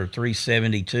threw for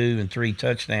 372 and 3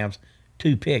 touchdowns.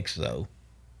 2 picks, though.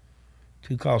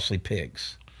 2 costly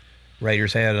picks.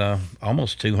 Raiders had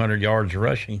almost 200 yards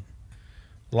rushing.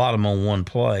 A lot of them on one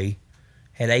play.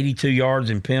 Had 82 yards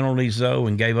in penalties, though,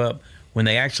 and gave up when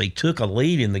they actually took a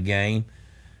lead in the game.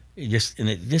 It just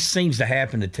seems to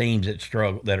happen to teams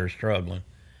that are struggling.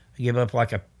 They give up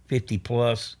like a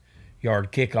 50-plus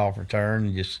yard kickoff return,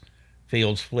 and just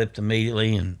fields flipped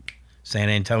immediately, and San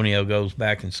Antonio goes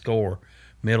back and score.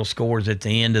 Middle scores at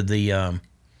the end of the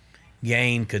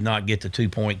game, could not get the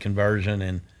 2-point conversion,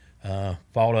 and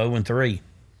fought 0-3.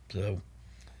 So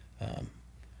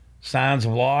signs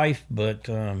of life, but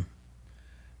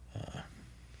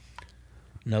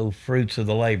no fruits of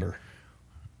the labor.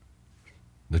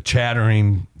 The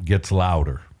chattering gets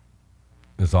louder,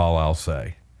 is all I'll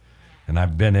say. And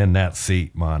I've been in that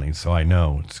seat, Monty, so I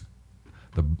know it's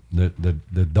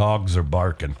the dogs are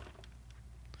barking.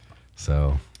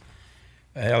 So,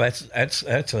 well, that's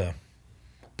a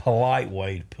polite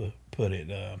way to put it.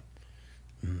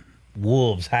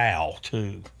 Wolves howl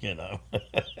too, So.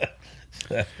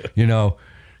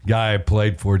 Guy I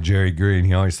played for, Jerry Green,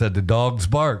 he always said the dogs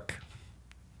bark,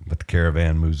 but the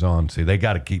caravan moves on. See, they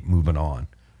got to keep moving on.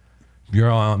 If you're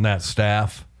on that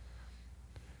staff,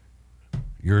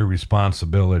 your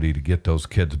responsibility to get those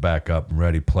kids back up and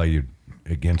ready to play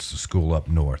against the school up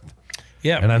north.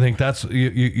 Yeah, and I think that's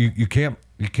you can't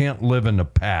live in the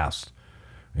past,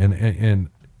 and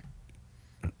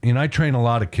I train a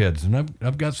lot of kids, and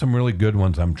I've got some really good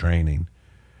ones I'm training,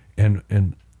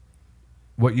 and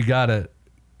what you got to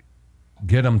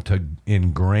get them to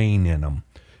ingrain in them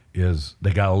is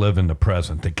they got to live in the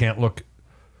present. They can't look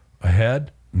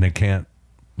ahead, and they can't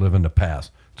live in the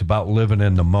past. It's about living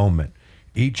in the moment.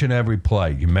 Each and every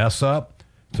play, you mess up,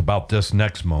 it's about this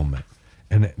next moment,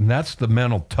 and that's the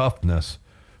mental toughness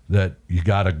that you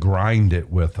got to grind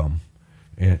it with them,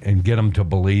 and get them to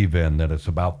believe in that it's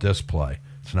about this play.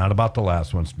 It's not about the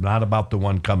last one. It's not about the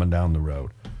one coming down the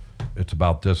road. It's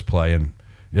about this play, and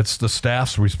it's the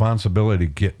staff's responsibility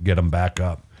to get them back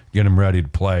up, get them ready to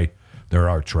play their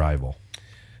arch rival.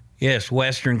 Yes,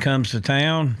 Western comes to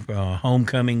town for a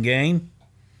homecoming game.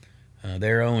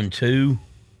 They're 0-2,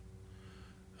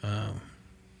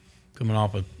 coming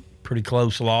off a pretty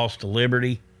close loss to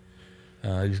Liberty.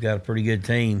 He's got a pretty good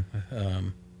team.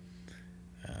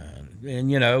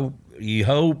 And, you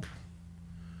hope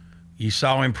you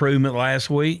saw improvement last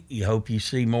week. You hope you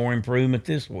see more improvement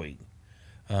this week.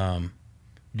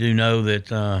 Do know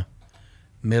that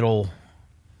Middle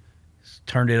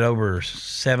turned it over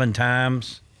 7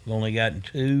 times. Only gotten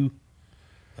 2.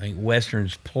 I think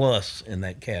Western's plus in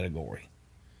that category.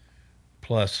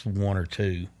 Plus 1 or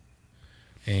 2.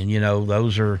 And,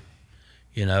 those are,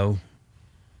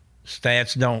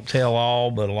 stats don't tell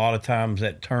all, but a lot of times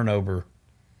that turnover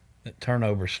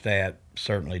stat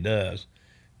certainly does.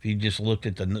 If you just looked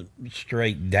at the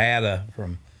straight data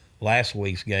from last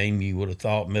week's game, you would have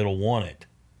thought Middle won it,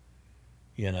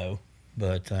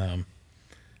 But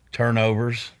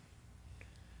turnovers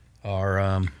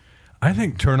are... I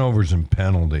think turnovers and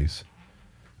penalties,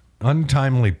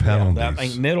 untimely penalties. Yeah, I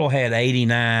think Middle had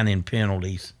 89 in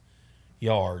penalties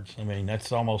yards. I mean,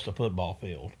 that's almost a football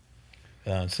field.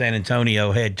 San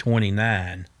Antonio had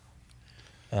 29.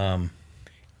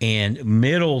 And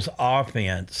Middle's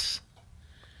offense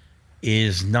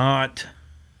is not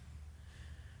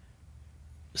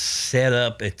set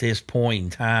up at this point in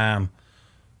time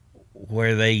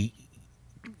where they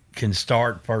can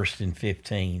start 1st and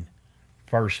 15,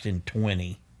 1st and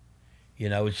 20. You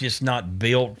know, it's just not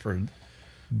built for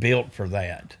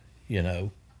that. You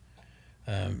know,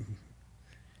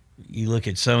 you look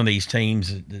at some of these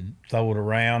teams that throw it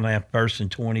around, they have 1st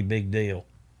and 20, big deal.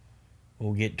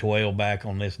 We'll get 12 back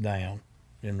on this down.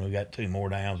 Then we got 2 more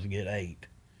downs to get 8.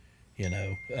 You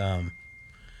know,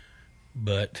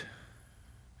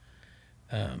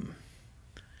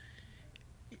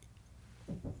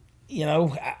 you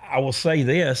know, I will say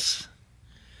this.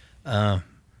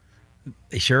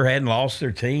 They sure hadn't lost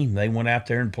their team. They went out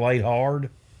there and played hard.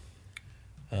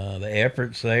 The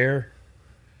effort's there.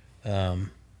 And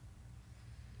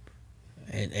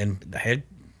had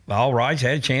all Rice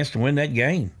had a chance to win that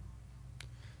game.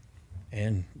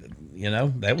 And, you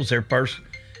know, that was their first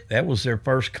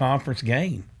conference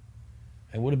game.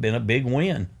 It would have been a big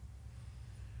win.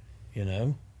 You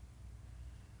know.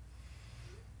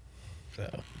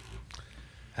 So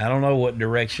I don't know what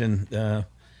direction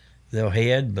they'll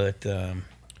head, but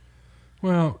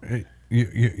well,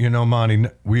 you know, Monty,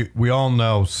 we all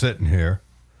know sitting here,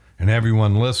 and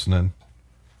everyone listening,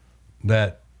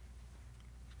 that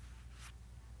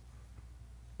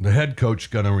the head coach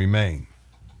going to remain.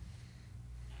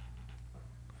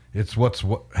 It's what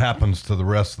happens to the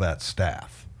rest of that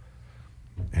staff,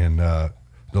 and the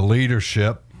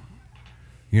leadership,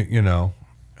 you know,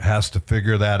 has to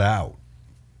figure that out.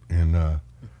 And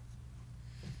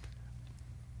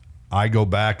I go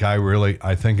back.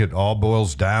 I think it all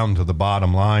boils down to the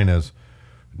bottom line is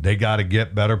they got to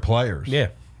get better players. Yeah,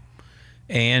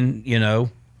 and you know,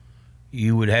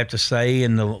 you would have to say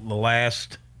in the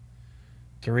last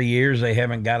 3 years they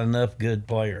haven't got enough good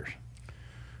players.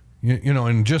 You know,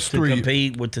 and just to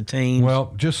compete with the teams.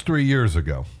 Well, just 3 years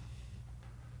ago,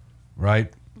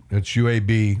 right? It's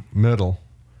UAB Middle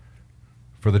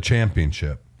for the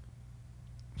championship.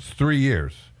 It's 3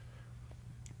 years.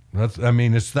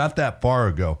 It's not that far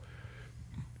ago.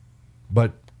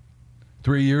 But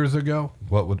 3 years ago,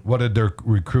 what did their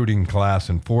recruiting class,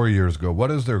 and 4 years ago, what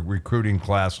does their recruiting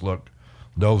class look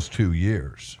those 2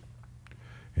 years?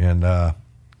 And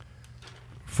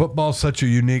football's such a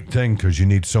unique thing because you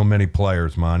need so many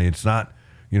players, Monty. It's not,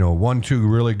 you know,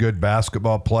 1-2 really good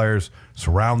basketball players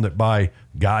surrounded by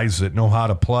guys that know how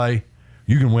to play.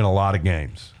 You can win a lot of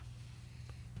games.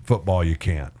 Football, you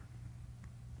can't.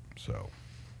 So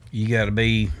you got to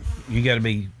be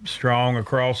strong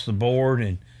across the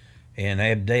board and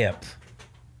have depth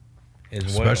as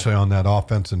well. Especially on that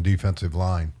offense and defensive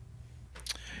line.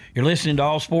 You're listening to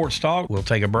All Sports Talk. We'll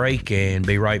take a break and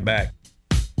be right back.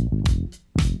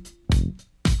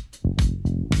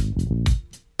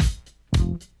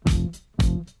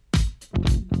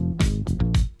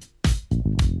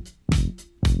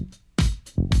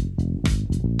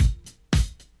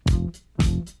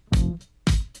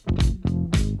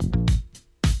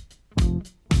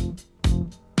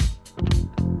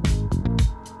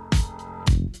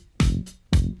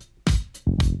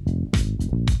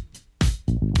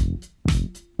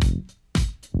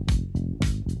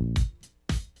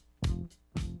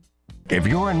 If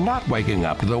you're not waking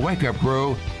up to the Wake Up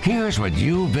Crew, here's what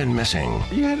you've been missing.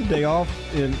 You had a day off,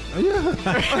 and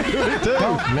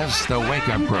Don't miss the Wake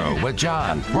Up Crew with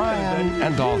John, Brian,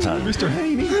 and Dalton. Mr.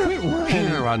 Haney, quit running.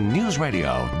 Here on News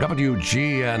Radio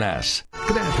WGNS.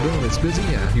 Good afternoon. It's busy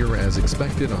out here as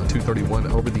expected on 231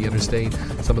 over the interstate.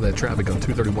 Some of that traffic on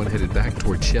 231 headed back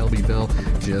toward Shelbyville.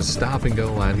 Just stop and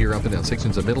go out here up and down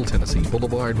sections of Middle Tennessee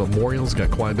Boulevard. Memorial's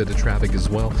got quite a bit of traffic as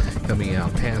well coming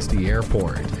out past the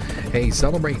airport. Hey,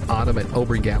 celebrate autumn at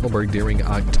Ober-Gatlinburg during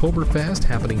Oktoberfest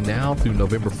happening now through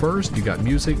November 1st. You got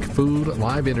music, food,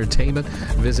 live entertainment.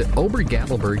 Visit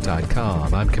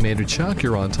obergatlinburg.com. I'm Commander Chuck.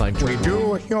 You're on time. We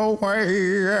do it your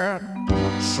way at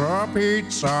Sir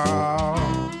Pizza.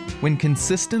 When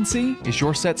consistency is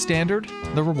your set standard,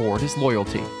 the reward is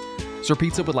loyalty. Sir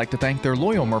Pizza would like to thank their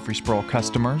loyal Murfreesboro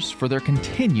customers for their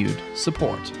continued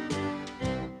support.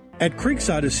 At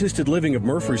Creekside Assisted Living of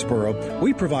Murfreesboro,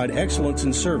 we provide excellence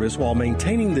in service while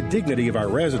maintaining the dignity of our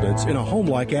residents in a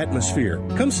home-like atmosphere.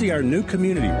 Come see our new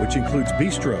community, which includes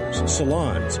bistros,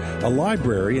 salons, a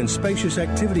library, and spacious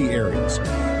activity areas.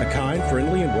 A kind,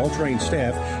 friendly, and well-trained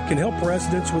staff can help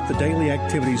residents with the daily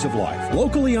activities of life.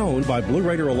 Locally owned by Blue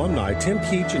Raider alumni Tim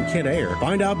Keach and Kent Ayer.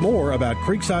 Find out more about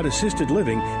Creekside Assisted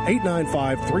Living,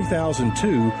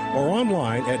 895-3002, or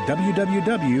online at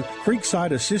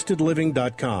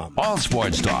www.creeksideassistedliving.com. All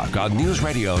Sports Talk on News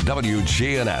Radio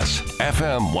WGNS,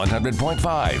 FM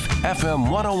 100.5, FM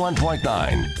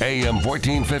 101.9, AM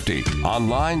 1450,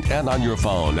 online and on your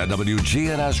phone at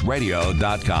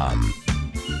WGNSradio.com.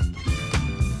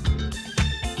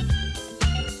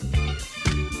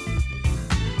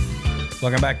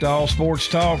 Welcome back to All Sports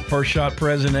Talk. First Shot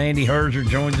President Andy Herzer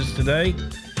joins us today.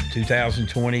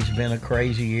 2020's been a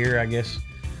crazy year, I guess.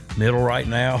 Middle right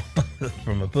now,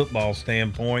 from a football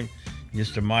standpoint,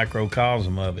 just a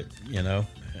microcosm of it, you know.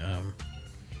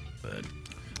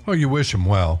 Well, you wish them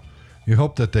well. You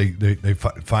hope that they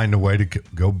find a way to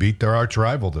go beat their arch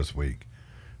rival this week.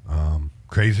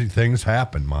 Crazy things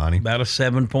happen, Monty. About a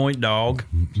 7-point dog.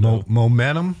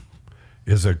 Momentum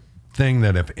is a thing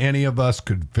that if any of us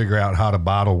could figure out how to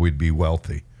bottle, we'd be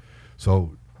wealthy.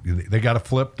 So they got to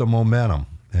flip the momentum,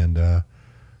 and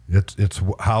it's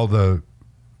how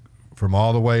from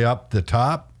all the way up the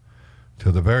top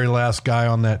to the very last guy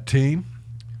on that team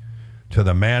to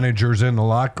the managers in the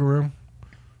locker room.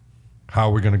 How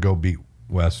are we going to go beat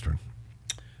Western?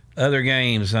 Other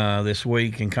games this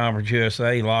week in Conference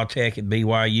USA, La Tech at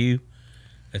BYU.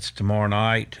 That's tomorrow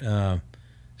night.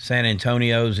 San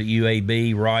Antonio's at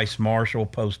UAB. Rice Marshall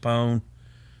postponed.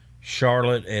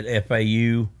 Charlotte at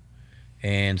FAU.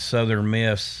 And Southern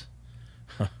Miss,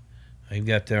 they've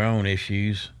got their own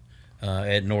issues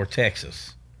at North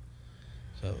Texas.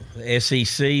 So the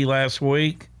SEC last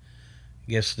week,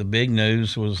 I guess the big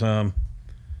news was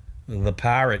the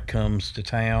Pirate comes to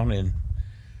town and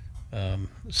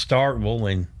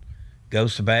Starkville and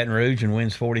goes to Baton Rouge and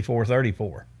wins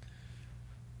 44-34.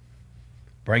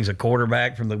 Brings a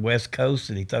quarterback from the West Coast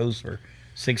and he throws for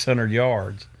 600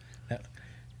 yards.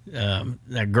 Now,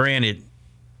 granted,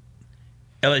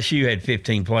 LSU had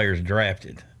 15 players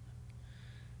drafted.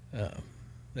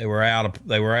 They were out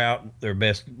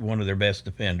one of their best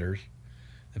defenders.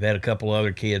 They've had a couple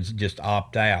other kids just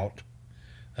opt out.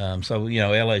 So, you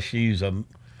know, LSU's a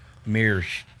mere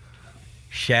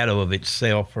shadow of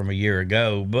itself from a year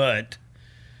ago, but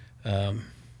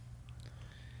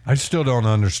I still don't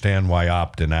understand why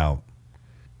opting out.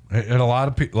 And a lot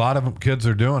of kids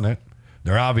are doing it.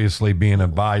 They're obviously being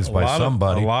advised by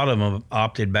somebody. A lot of them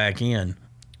opted back in.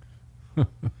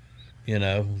 You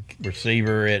know,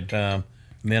 receiver at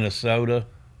Minnesota.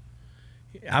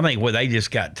 I think they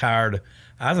just got tired.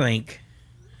 I think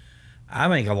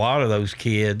a lot of those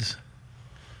kids,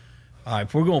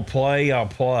 if we're going to play, I'll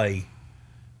play.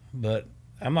 But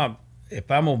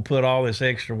if I'm going to put all this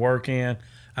extra work in,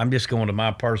 I'm just going to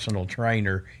my personal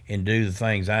trainer and do the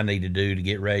things I need to do to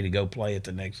get ready to go play at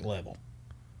the next level.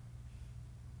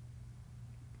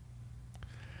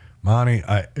 Monty,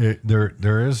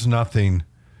 there is nothing,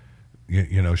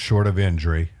 short of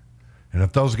injury. And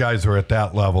if those guys are at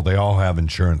that level, they all have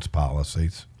insurance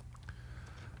policies.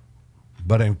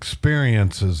 But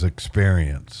experience is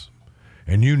experience.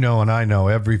 And you know and I know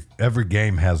every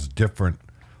game has different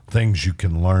things you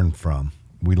can learn from.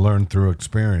 We learn through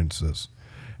experiences.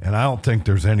 And I don't think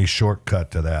there's any shortcut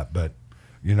to that. But,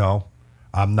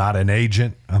 I'm not an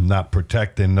agent. I'm not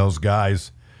protecting those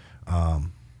guys. I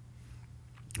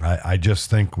just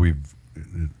think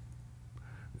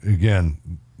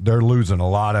they're losing a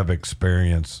lot of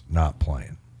experience not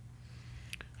playing.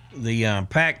 The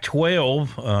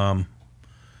Pac-12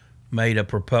 made a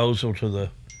proposal to the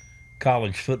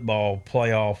college football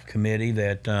playoff committee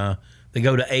that they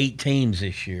go to 8 teams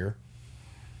this year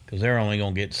because they're only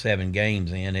going to get 7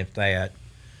 games in, if that,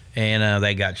 and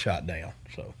they got shot down.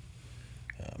 So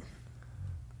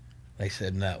they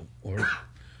said, no,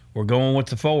 we're going with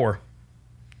the 4.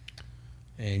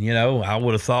 And, I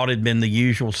would have thought it'd been the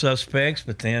usual suspects,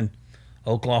 but then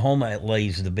Oklahoma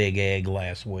lays the big egg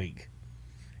last week.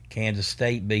 Kansas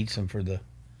State beats them for the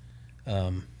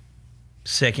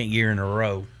second year in a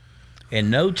row. And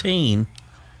no team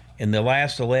in the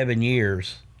last 11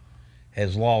 years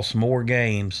has lost more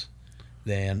games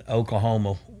than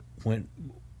Oklahoma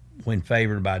when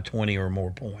favored by 20 or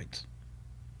more points.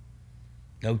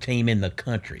 No team in the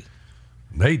country.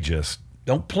 They just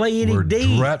don't play any were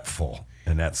D. Dreadful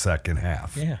in that second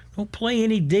half. Yeah, don't play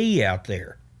any D out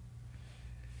there.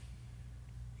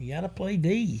 You got to play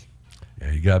D.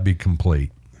 Yeah, you got to be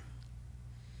complete.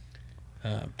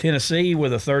 Tennessee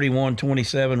with a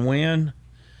 31-27 win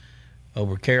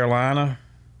over Carolina.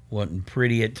 Wasn't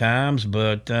pretty at times,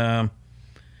 but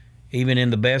even in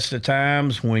the best of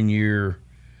times, when you're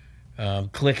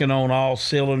clicking on all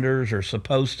cylinders or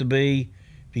supposed to be,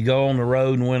 if you go on the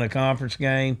road and win a conference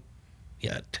game,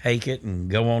 take it and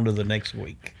go on to the next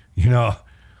week. I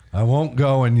won't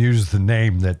go and use the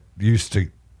name that used to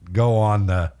go on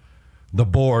the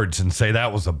boards and say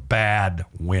that was a bad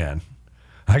win.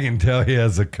 I can tell you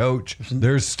as a coach,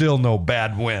 there's still no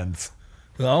bad wins.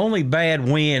 The only bad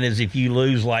win is if you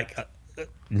lose like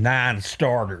 9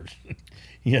 starters.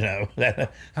 I'm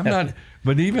not,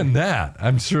 but even that,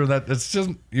 I'm sure that it's just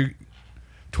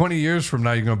 20 years from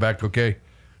now, you're going back, okay,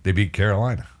 they beat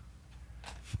Carolina.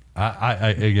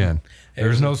 I again,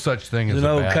 There's no such thing as an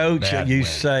a old bad, coach bad that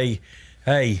used to say,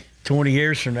 "Hey, 20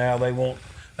 years from now, they won't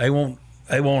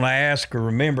ask or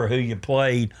remember who you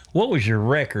played. What was your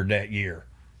record that year?"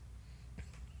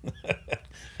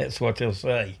 That's what they'll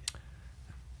say.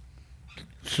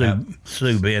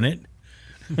 Sue Bennett.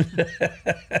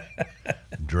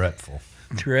 Dreadful.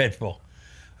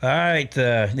 All right,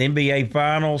 the NBA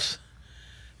Finals.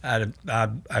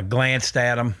 I glanced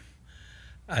at them.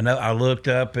 I looked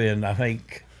up, and I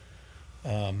think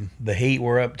the Heat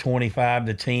were up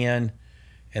 25-10,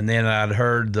 and then I'd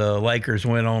heard the Lakers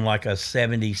went on like a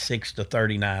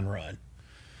 76-39 run.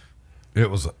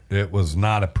 It was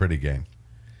not a pretty game.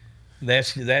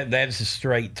 That's a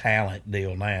straight talent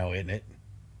deal now, isn't it?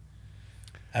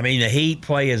 I mean, the Heat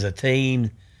play as a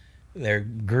team. They're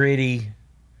gritty.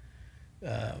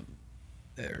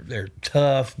 They're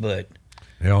tough, but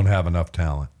they don't have enough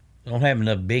talent. They don't have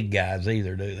enough big guys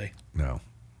either, do they? No.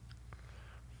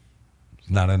 It's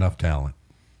not enough talent.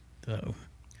 So,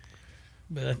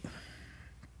 but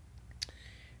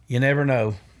you never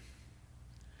know.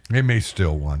 They may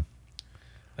still win.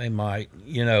 They might.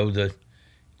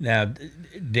 Now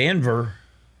Denver,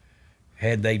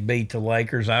 had they beat the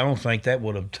Lakers, I don't think that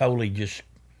would have totally just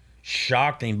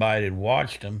shocked anybody that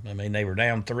watched them. I mean, they were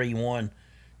down 3-1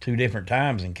 two different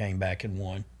times and came back and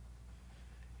won.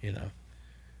 They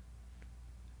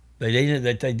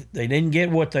didn't get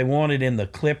what they wanted in the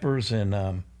Clippers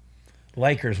and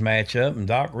Lakers matchup, and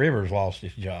Doc Rivers lost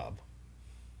his job.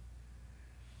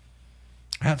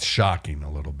 That's shocking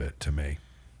a little bit to me.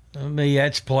 I mean,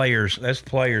 that's players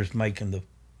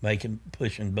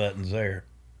pushing buttons there.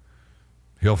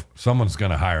 Someone's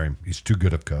going to hire him. He's too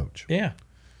good of a coach. Yeah.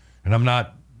 And I'm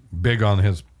not big on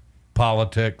his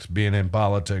politics, being in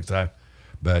politics.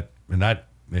 But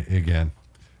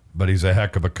he's a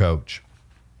heck of a coach.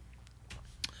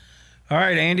 All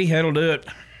right, Andy, that'll do it.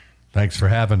 Thanks for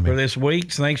having me. For this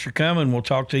week. Thanks for coming. We'll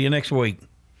talk to you next week.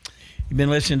 You've been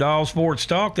listening to All Sports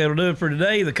Talk. That'll do it for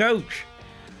today. The coach,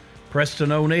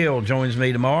 Preston O'Neill, joins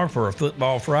me tomorrow for a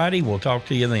Football Friday. We'll talk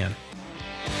to you then.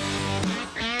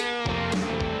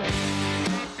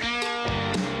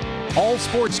 All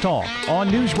Sports Talk on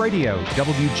News Radio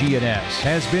WGNS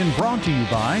has been brought to you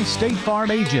by State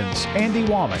Farm agents Andy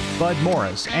Womack, Bud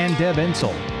Morris, and Deb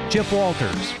Insel. Chip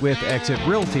Walters with Exit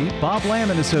Realty, Bob Lamb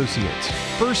 & Associates.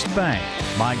 First Bank,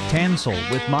 Mike Tansel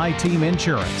with My Team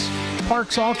Insurance.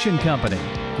 Parks Auction Company,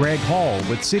 Greg Hall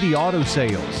with City Auto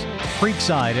Sales.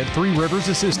 Creekside at Three Rivers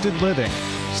Assisted Living.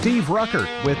 Steve Ruckert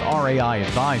with RAI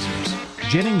Advisors.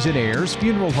 Jennings & Ayers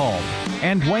Funeral Home.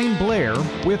 And Wayne Blair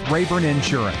with Rayburn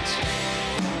Insurance.